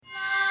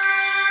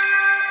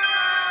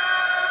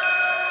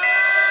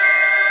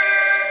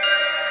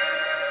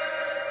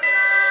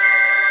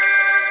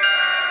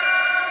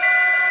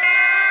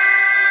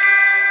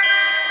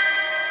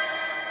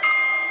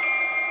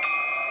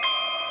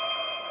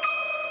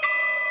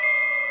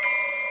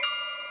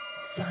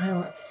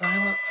Silence.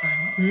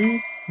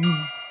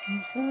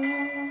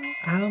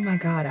 Oh my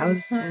God. I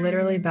was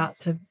literally about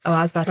to... Oh,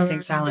 I was about to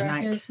sing Silent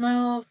Night. My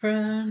old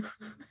friend.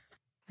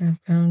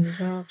 I've come to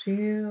talk to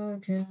you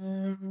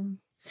again.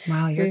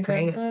 Wow, you're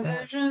great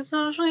at this.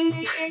 So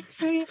sweet,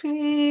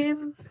 creepy.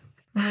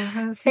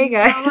 Hey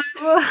guys.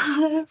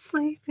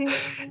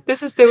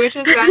 This is the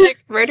Witches,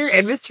 Magic, Murder,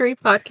 and Mystery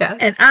Podcast.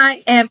 And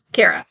I am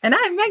Kara. And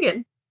I'm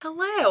Megan.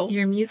 Hello.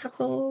 Your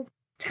musical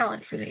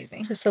talent for the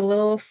evening. Just a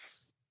little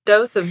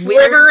dose of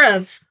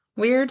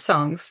weird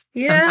songs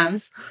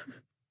sometimes.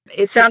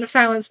 It's Sound of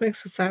Silence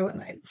mixed with Silent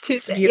Night.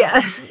 Tuesday.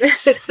 Yeah.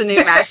 It's the new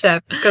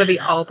mashup. It's going to be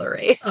all the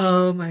rage.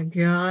 Oh my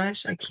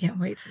gosh. I can't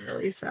wait to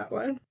release that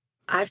one.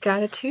 I've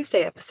got a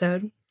Tuesday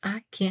episode.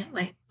 I can't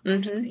wait.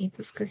 I'm just going to eat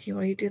this cookie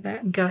while you do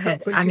that. Go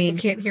ahead. I mean, you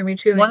can't hear me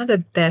chewing. One of the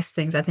best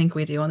things I think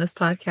we do on this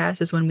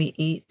podcast is when we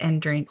eat and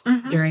drink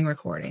during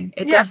recording.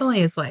 It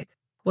definitely is like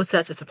what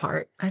sets us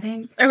apart, I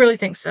think. I really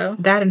think so.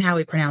 That and how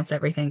we pronounce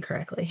everything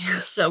correctly.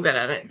 So good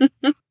at it.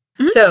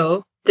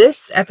 So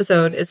this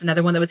episode is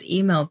another one that was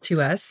emailed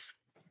to us.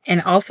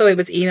 And also it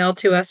was emailed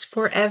to us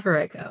forever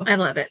ago. I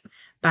love it.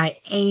 By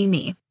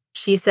Amy.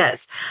 She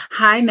says,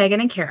 "Hi,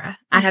 Megan and Kara.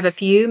 I have a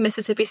few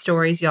Mississippi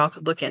stories y'all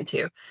could look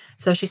into."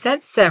 So she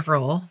said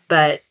several,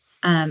 but,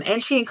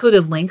 and she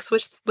included links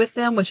with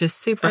them, which is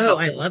super helpful.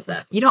 I love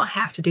that. You don't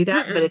have to do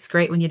that, but it's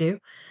great when you do.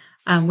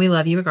 We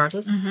love you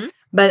regardless.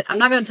 But I'm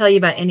not going to tell you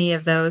about any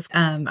of those.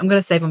 I'm going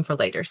to save them for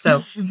later.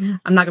 So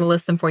I'm not going to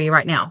list them for you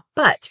right now.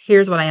 But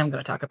here's what I am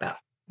going to talk about.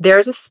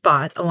 There's a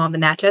spot along the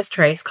Natchez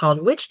Trace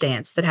called Witch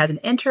Dance that has an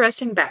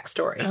interesting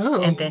backstory.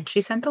 Oh. And then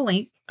she sent the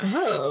link.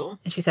 Oh.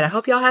 And she said, "I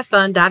hope y'all have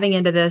fun diving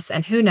into this.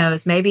 And who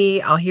knows,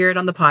 maybe I'll hear it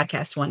on the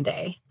podcast one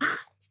day."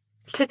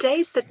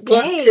 Today's the day.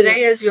 Well,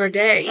 today is your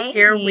day. Amy,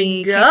 here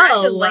we go.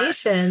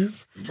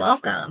 Congratulations.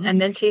 Welcome.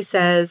 And then she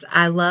says,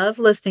 "I love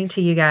listening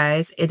to you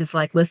guys. It is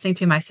like listening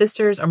to my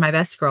sisters or my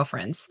best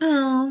girlfriends.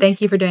 Oh. Thank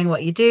you for doing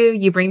what you do.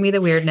 You bring me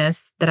the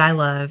weirdness that I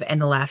love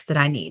and the laughs that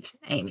I need."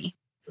 Amy.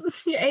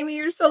 Amy,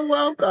 you're so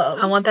welcome.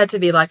 I want that to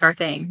be like our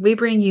thing. We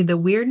bring you the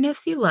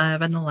weirdness you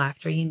love and the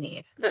laughter you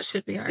need. That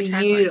should be our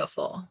tagline.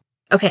 Beautiful.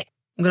 Okay,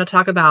 I'm going to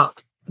talk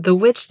about the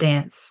witch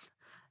dance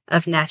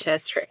of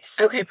Natchez Trace.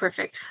 Okay,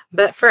 perfect.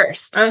 But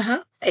first,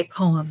 a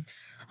poem.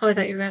 Oh, I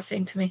thought you were going to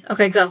sing to me.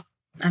 Okay, go.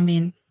 I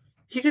mean,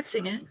 you could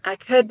sing it. I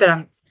could,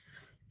 but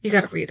you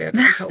got to read it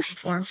in poem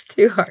form. It's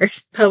too hard.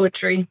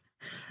 Poetry.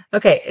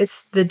 Okay,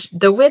 it's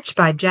The Witch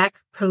by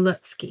Jack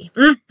Perlutsky.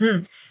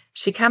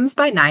 She comes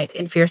by night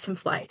in fearsome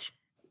flight.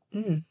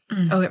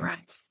 Oh, it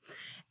rhymes.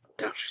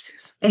 Dr.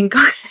 Seuss.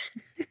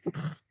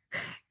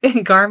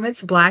 In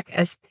garments black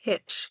as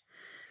pitch.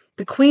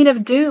 The queen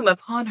of doom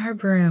upon her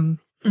broom.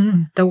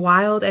 The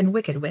wild and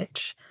wicked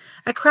witch.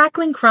 A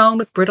crackling crone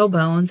with brittle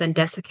bones and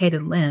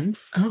desiccated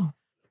limbs. Oh.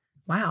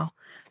 Wow.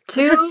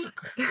 That's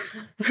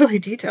really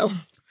detailed.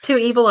 2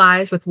 evil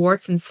eyes with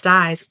warts and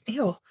styes.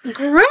 Ew.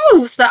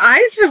 Gross. The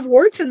eyes have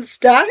warts and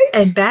styes?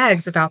 And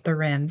bags about the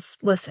rims.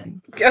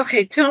 Listen.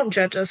 Okay, don't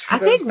judge us for I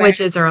think bags.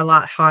 Witches are a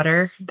lot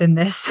hotter than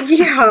this.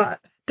 Yeah.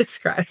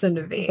 Describes them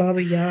to be.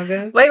 Baba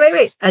Yaga.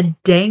 Wait. A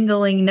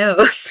dangling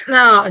nose.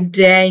 Oh,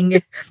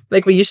 dang.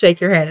 Like when you shake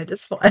your head, it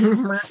just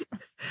flies.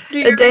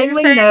 A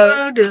dangling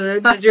nose.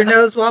 Does your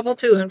nose wobble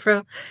to and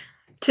fro?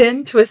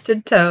 10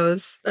 twisted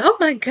toes. Oh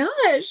my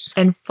gosh.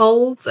 And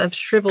folds of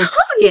shriveled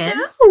skin.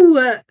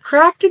 No.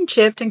 Cracked and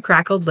chipped and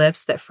crackled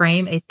lips that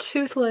frame a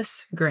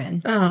toothless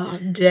grin. Oh,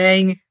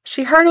 dang.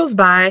 She hurtles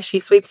by, she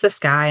sweeps the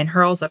sky and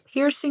hurls a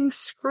piercing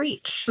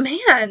screech.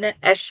 Man.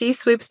 As she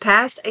swoops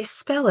past, a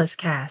spell is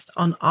cast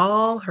on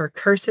all her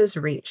curses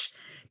reach.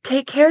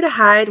 Take care to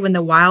hide when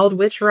the wild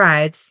witch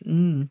rides,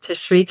 to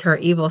shriek her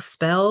evil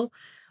spell.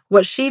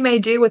 What she may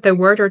do with a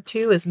word or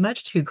two is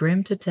much too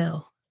grim to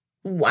tell.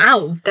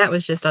 Wow. That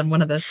was just on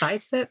one of those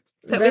sites that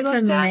that's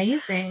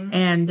amazing.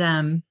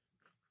 And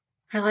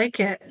I like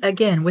it.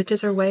 Again,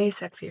 witches are way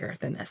sexier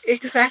than this.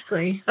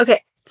 Exactly.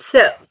 Okay,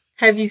 so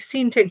have you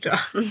seen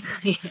TikTok?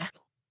 Yeah.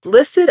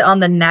 Listed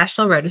on the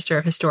National Register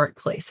of Historic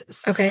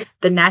Places. Okay.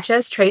 The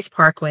Natchez Trace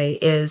Parkway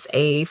is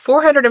a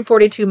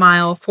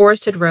 442-mile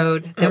forested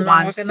road that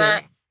winds through.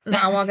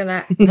 Not walking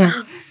that.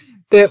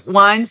 That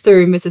winds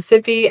through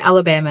Mississippi,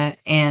 Alabama,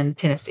 and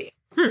Tennessee.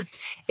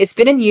 It's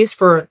been in use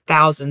for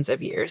thousands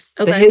of years.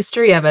 Okay. The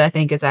history of it, I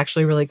think, is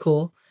actually really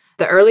cool.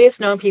 The earliest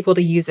known people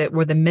to use it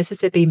were the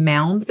Mississippi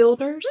mound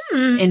builders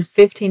in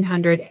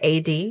 1500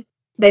 AD.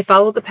 They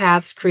followed the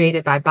paths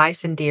created by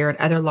bison, deer, and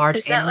other large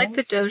animals. Is that like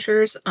the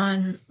Doziers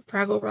on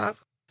Fraggle Rock?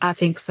 I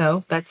think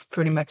so. That's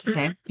pretty much the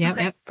same.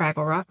 Yep.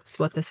 Fraggle Rock is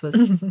what this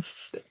was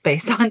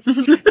based on.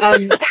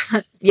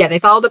 They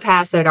followed the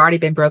paths that had already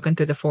been broken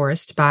through the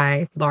forest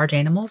by large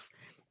animals.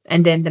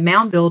 And then the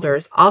mound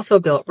builders also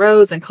built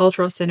roads and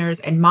cultural centers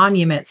and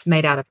monuments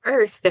made out of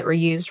earth that were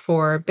used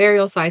for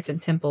burial sites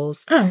and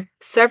temples,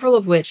 several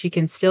of which you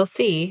can still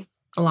see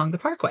along the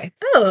parkway.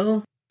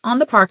 Oh. On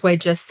the parkway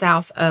just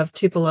south of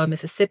Tupelo,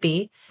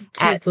 Mississippi,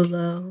 at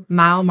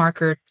mile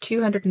marker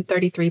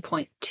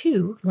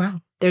 233.2,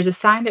 wow, there's a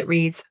sign that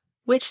reads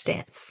Witch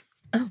Dance.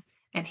 Oh.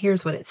 And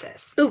here's what it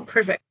says. Oh,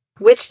 perfect.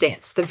 Witch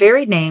dance. The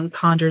very name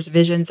conjures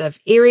visions of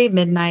eerie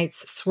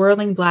midnights,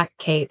 swirling black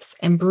capes,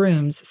 and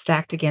brooms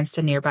stacked against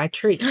a nearby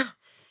tree.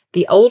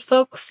 The old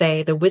folks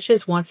say the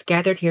witches once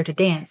gathered here to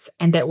dance,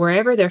 and that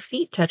wherever their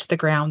feet touched the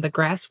ground, the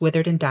grass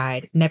withered and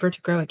died, never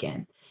to grow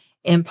again.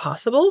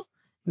 Impossible?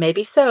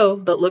 Maybe so,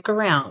 but look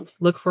around.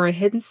 Look for a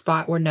hidden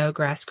spot where no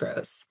grass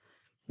grows.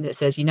 And it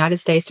says United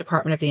States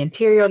Department of the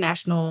Interior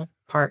National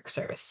Park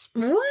Service.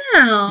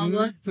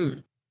 Wow.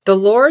 The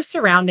lore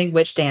surrounding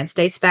witch dance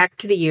dates back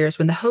to the years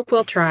when the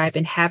Hopewell tribe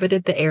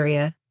inhabited the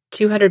area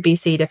 200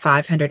 BC to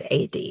 500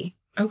 AD.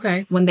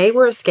 Okay. When they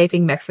were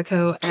escaping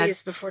Mexico...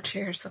 Jeez, before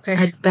chairs.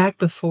 Okay. Back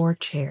before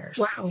chairs.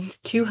 Wow.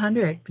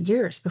 200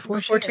 years before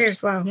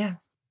chairs. Wow. Yeah.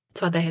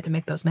 That's why they had to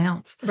make those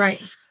mounds.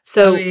 Right.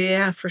 So,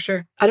 yeah, for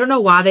sure. I don't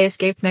know why they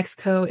escaped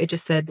Mexico. It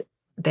just said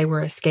they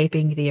were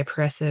escaping the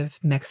oppressive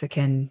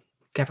Mexican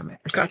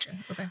government or something.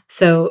 Gotcha. Okay.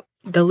 So,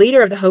 the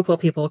leader of the Hopewell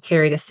people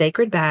carried a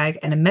sacred bag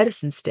and a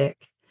medicine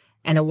stick,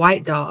 and a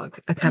white dog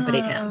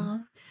accompanied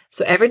him.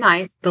 So every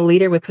night, the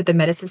leader would put the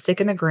medicine stick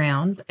in the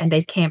ground, and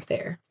they'd camp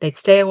there. They'd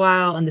stay a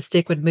while, and the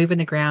stick would move in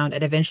the ground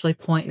and eventually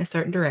point in a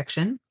certain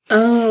direction.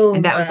 Oh.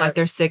 And that was like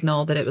their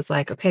signal that it was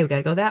like, okay, we got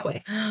to go that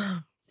way.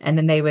 And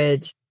then they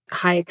would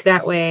hike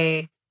that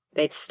way.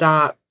 They'd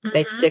stop.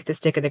 They'd stick the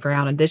stick in the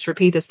ground and just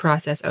repeat this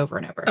process over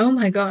and over. Oh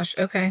my gosh.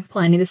 Okay.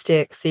 Planting the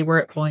stick, see where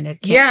it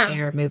pointed, camp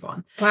there, move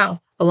on.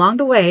 Wow. Along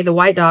the way, the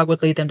white dog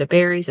would lead them to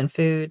berries and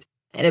food.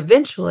 And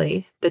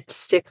eventually, the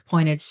stick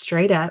pointed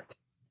straight up,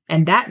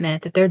 and that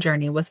meant that their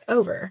journey was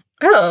over.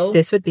 Oh.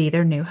 This would be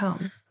their new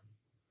home.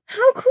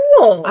 How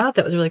cool. I thought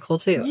that was really cool,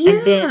 too. Yeah.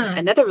 And then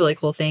another really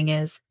cool thing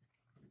is,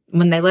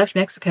 when they left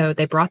Mexico,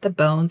 they brought the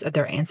bones of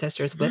their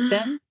ancestors with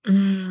them,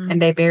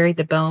 and they buried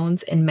the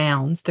bones in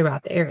mounds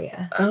throughout the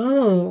area.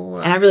 Oh.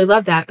 And I really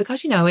love that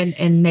because,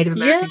 in Native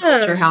American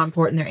culture, how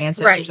important their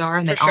ancestors are,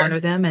 and they honor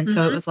them. And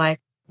so it was like,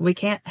 we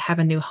can't have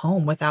a new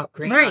home without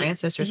bringing our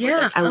ancestors with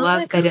us. I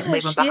love they didn't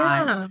leave them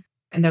behind. Yeah.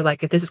 And they're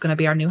like, if this is going to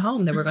be our new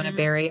home, then we're going to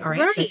bury our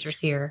ancestors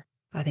here.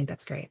 I think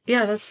that's great.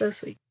 Yeah, that's so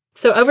sweet.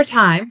 So over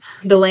time,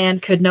 the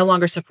land could no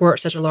longer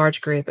support such a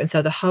large group. And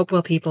so the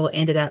Hopewell people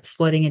ended up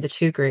splitting into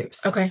two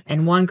groups. Okay.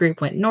 And one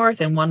group went north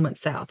and one went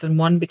south. And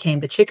one became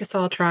the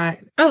Chickasaw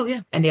tribe. Oh,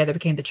 yeah. And the other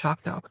became the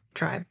Choctaw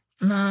tribe.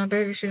 My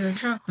baby, she's a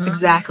Choctaw.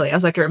 Exactly. I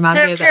was like, it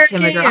reminds me of that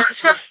Tim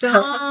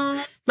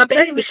McGraw. My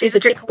baby, she's a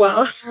Chickasaw.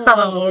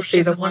 Oh,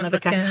 she's a one of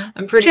a kind.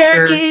 I'm pretty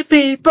sure.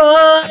 People.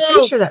 I'm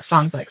pretty sure that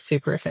song's like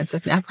super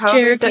offensive now.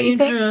 Probably, don't you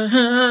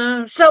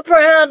think? So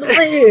proud to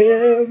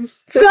live.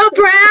 So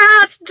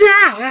proud to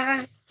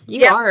die.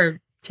 You are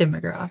Tim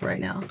McGraw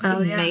right now. It's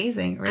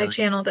amazing. Really. I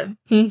channeled him.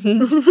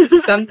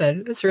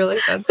 Something. It's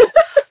really something.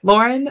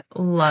 Lauren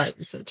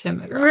loves Tim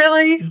McGraw.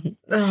 Really?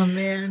 Oh,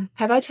 man.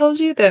 Have I told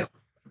you that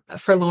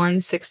for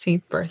Lauren's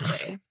 16th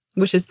birthday,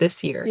 which is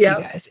this year, you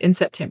guys, in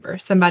September,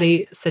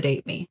 somebody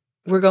sedate me.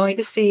 We're going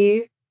to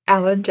see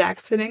Alan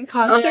Jackson in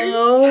concert.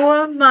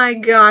 Oh my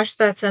gosh,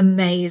 that's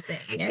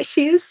amazing.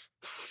 She is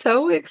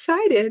so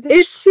excited.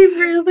 Is she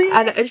really?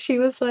 And she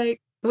was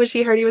like, when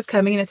she heard he was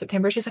coming in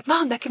September, she's like,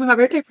 Mom, that could be my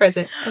birthday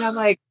present. And I'm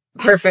like,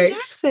 perfect.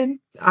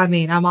 Jackson. I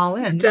mean, I'm all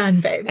in. Done,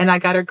 babe. And I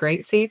got her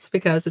great seats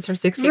because it's her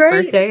 16th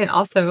birthday. And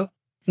also,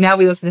 now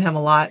we listen to him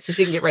a lot so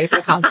she can get ready for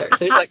the concert.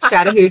 So there's like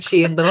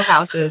Chattahoochee and Little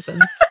Houses.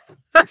 And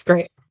it's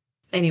great.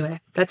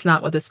 Anyway, that's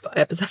not what this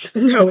episode's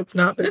about. No, it's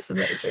not, but it's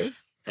amazing.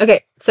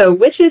 Okay, so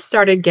witches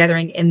started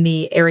gathering in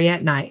the area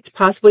at night,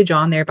 possibly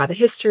drawn there by the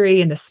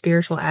history and the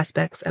spiritual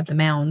aspects of the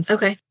mounds.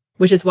 Okay.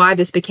 Which is why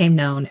this became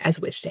known as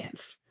witch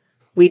dance.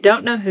 We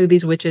don't know who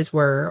these witches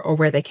were or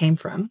where they came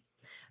from,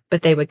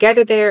 but they would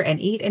gather there and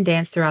eat and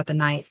dance throughout the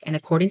night. And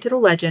according to the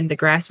legend, the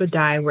grass would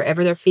die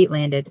wherever their feet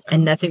landed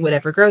and nothing would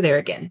ever grow there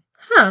again.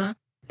 Huh.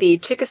 The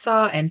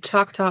Chickasaw and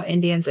Choctaw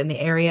Indians in the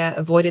area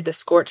avoided the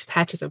scorched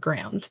patches of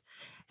ground.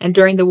 And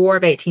during the War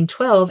of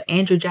 1812,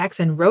 Andrew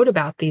Jackson wrote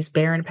about these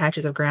barren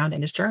patches of ground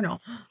in his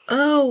journal.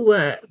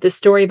 Oh. The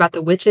story about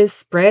the witches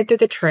spread through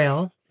the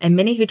trail, and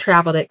many who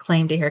traveled it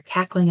claimed to hear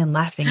cackling and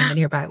laughing in the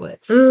nearby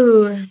woods.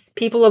 Ooh.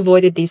 People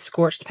avoided these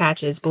scorched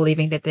patches,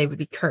 believing that they would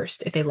be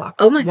cursed if they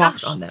walked on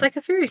them. It's like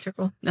a fairy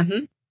circle.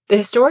 Mm-hmm. The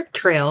historic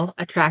trail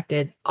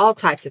attracted all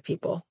types of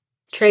people.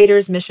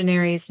 Traders,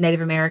 missionaries,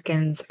 Native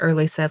Americans,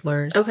 early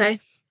settlers. Okay.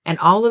 And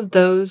all of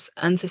those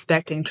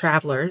unsuspecting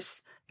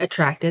travelers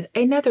attracted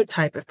another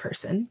type of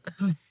person,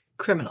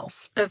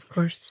 criminals. Of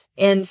course.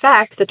 In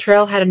fact, the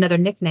trail had another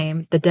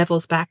nickname, the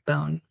Devil's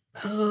Backbone,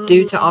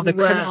 due to all the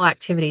criminal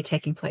activity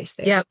taking place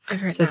there. Yep,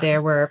 I've heard so that.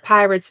 There were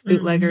pirates,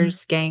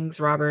 bootleggers, gangs,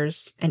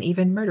 robbers, and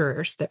even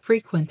murderers that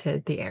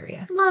frequented the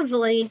area.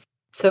 Lovely.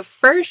 So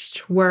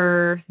first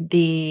were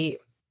the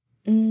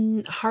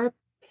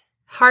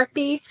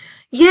Harpy.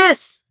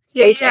 Yes.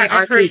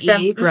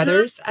 Harpe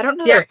brothers. I don't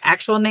know their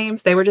actual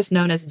names. They were just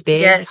known as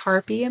Big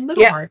Harpy and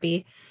Little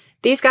Harpy.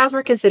 These guys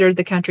were considered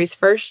the country's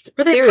first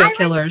serial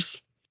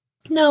killers.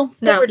 No,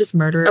 they were just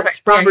murderers,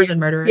 robbers and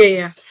murderers.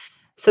 Yeah.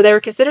 So they were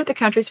considered the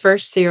country's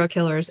first serial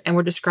killers and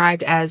were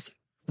described as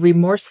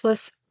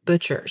remorseless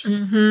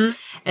butchers.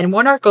 And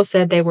one article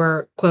said they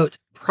were, quote,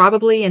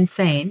 probably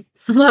insane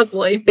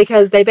Lovely.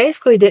 Because they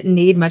basically didn't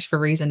need much of a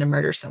reason to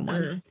murder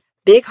someone. Mm.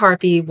 Big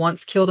Harpy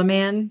once killed a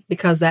man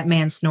because that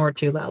man snored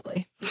too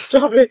loudly.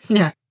 Stop it.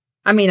 Yeah.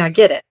 I mean, I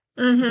get it.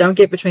 Mm-hmm. Don't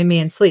get between me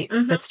and sleep,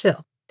 Mhm. but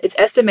still. It's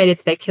estimated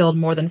that they killed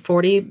more than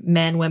 40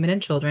 men, women,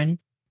 and children,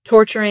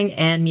 torturing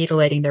and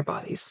mutilating their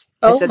bodies.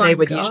 Oh so my they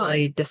would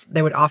God.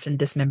 they would often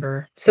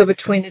dismember. So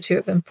between the two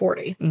of them,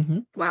 40. Mm-hmm.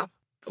 Wow.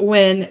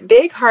 When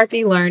Big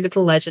Harpy learned of the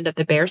legend of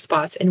the bare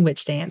spots in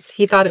Witch Dance,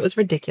 he thought it was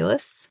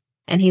ridiculous,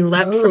 and he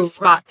leapt from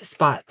spot to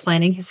spot,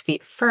 planting his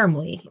feet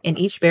firmly in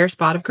each bare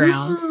spot of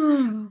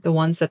ground, the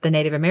ones that the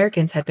Native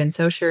Americans had been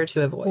so sure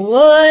to avoid.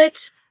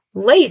 What?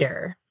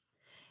 Later,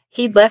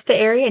 he'd left the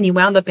area and he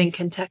wound up in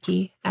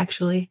Kentucky,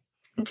 actually.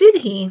 Did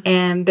he?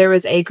 And there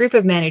was a group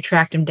of men who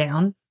tracked him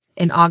down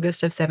in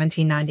August of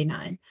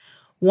 1799.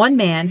 One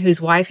man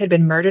whose wife had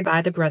been murdered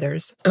by the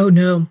brothers Oh,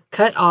 no.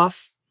 cut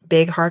off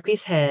Big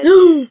Harpy's head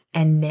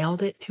and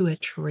nailed it to a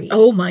tree.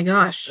 Oh, my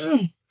gosh.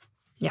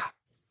 Yeah.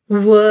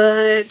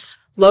 What?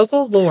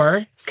 Local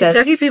lore says...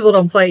 Kentucky people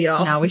don't play,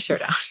 y'all. No, we sure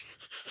don't.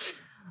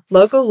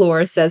 Local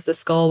lore says the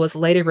skull was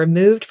later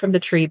removed from the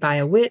tree by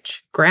a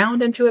witch,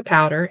 ground into a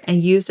powder,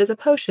 and used as a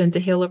potion to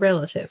heal a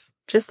relative,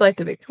 just like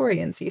the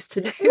Victorians used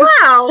to do.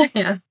 Wow.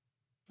 Yeah.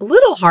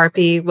 Little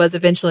Harpy was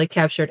eventually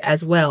captured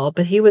as well,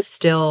 but he was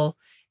still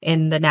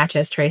in the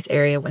Natchez Trace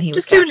area when he was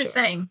Just captured. doing his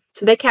thing.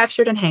 So they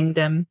captured and hanged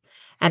him,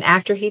 and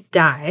after he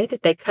died,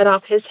 they cut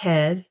off his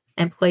head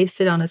and placed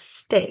it on a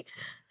stake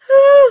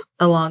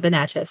along the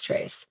Natchez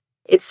Trace.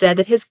 It's said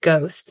that his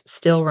ghost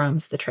still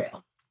roams the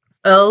trail.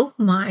 Oh,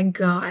 my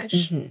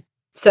gosh. Mm-hmm.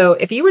 So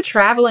if you were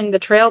traveling the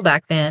trail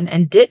back then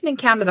and didn't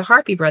encounter the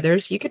Harpy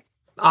brothers, you could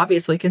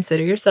obviously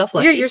consider yourself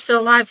lucky. Yeah, you're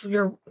still alive.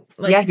 You're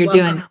you're welcome.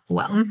 doing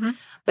well. Mm-hmm.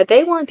 But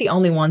they weren't the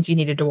only ones you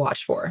needed to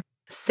watch for.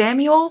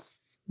 Samuel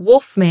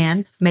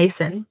Wolfman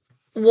Mason,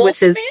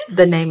 which is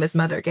the name his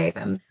mother gave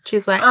him.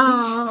 She's like,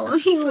 oh,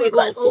 he sweet was little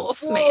like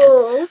Wolfman.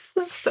 wolf.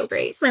 That's so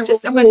great. My I'm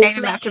little going to name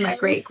him Wolfman. after my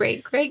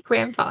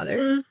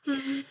great-great-great-grandfather.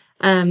 Mm-hmm.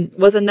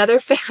 Was another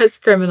famous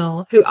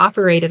criminal who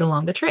operated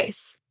along the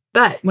trace.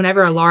 But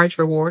whenever a large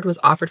reward was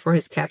offered for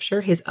his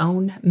capture, his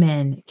own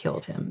men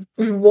killed him.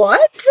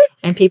 What?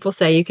 And people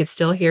say you could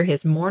still hear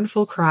his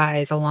mournful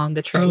cries along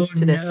the trace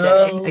to this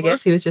day. I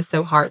guess he was just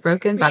so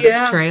heartbroken by the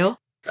betrayal.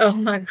 Oh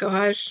my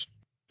gosh.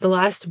 The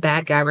last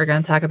bad guy we're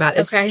going to talk about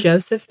is Okay.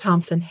 Joseph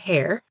Thompson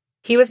Hare.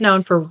 He was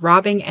known for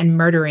robbing and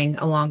murdering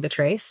along the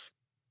trace.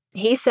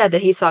 He said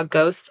that he saw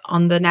ghosts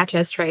on the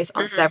Natchez Trace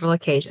on several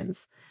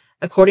occasions.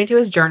 According to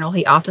his journal,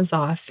 he often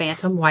saw a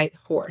phantom white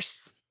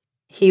horse.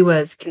 He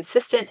was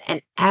consistent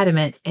and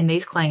adamant in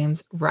these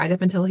claims right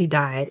up until he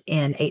died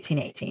in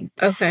 1818.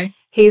 Okay.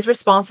 He's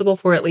responsible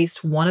for at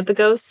least one of the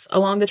ghosts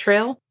along the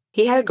trail.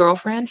 He had a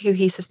girlfriend who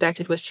he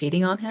suspected was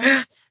cheating on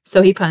him,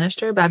 so he punished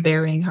her by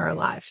burying her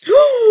alive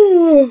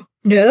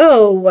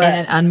No. in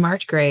an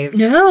unmarked grave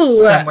No.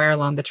 somewhere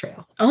along the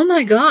trail. Oh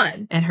my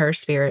God. And her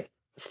spirit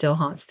still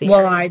haunts the Well,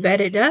 area. I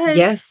bet it does.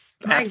 Yes,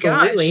 My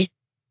absolutely. gosh.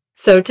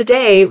 So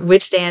today,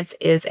 Witch Dance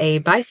is a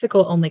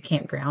bicycle-only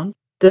campground.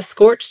 The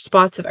scorched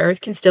spots of earth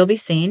can still be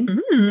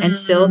seen, and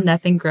still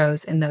nothing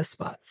grows in those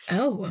spots.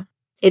 Oh,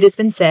 It has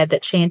been said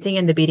that chanting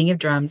and the beating of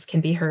drums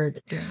can be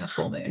heard during a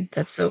full moon.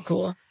 that's so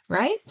cool.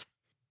 Right?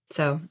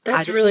 So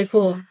That's really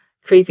cool.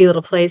 Creepy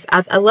little place.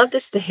 I love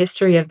the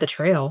history of the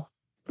trail.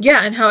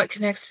 Yeah, and how it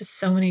connects to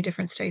so many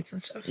different states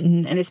and stuff.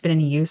 And it's been in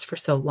use for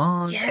so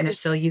long, and they're Yes.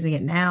 still using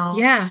it now.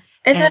 Yeah.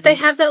 And that they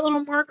have that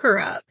little marker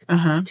up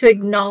Uh-huh. to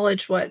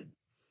acknowledge what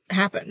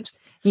happened.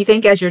 You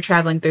think as you're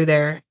traveling through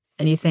there,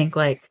 and you think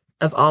like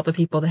of all the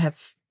people that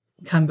have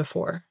come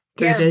before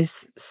through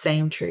these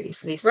same trees,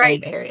 these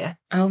same area.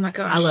 Oh my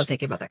gosh. I love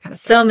thinking about that kind of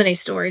stuff. so many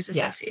stories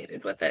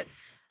associated with it.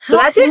 So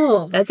How that's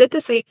cool. it. That's it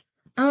this week.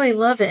 Oh, I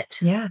love it.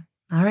 Yeah.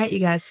 All right, you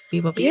guys. We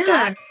will be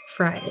back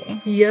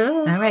Friday. Yeah.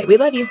 All right. We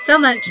love you. So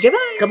much.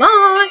 Goodbye.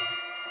 Goodbye.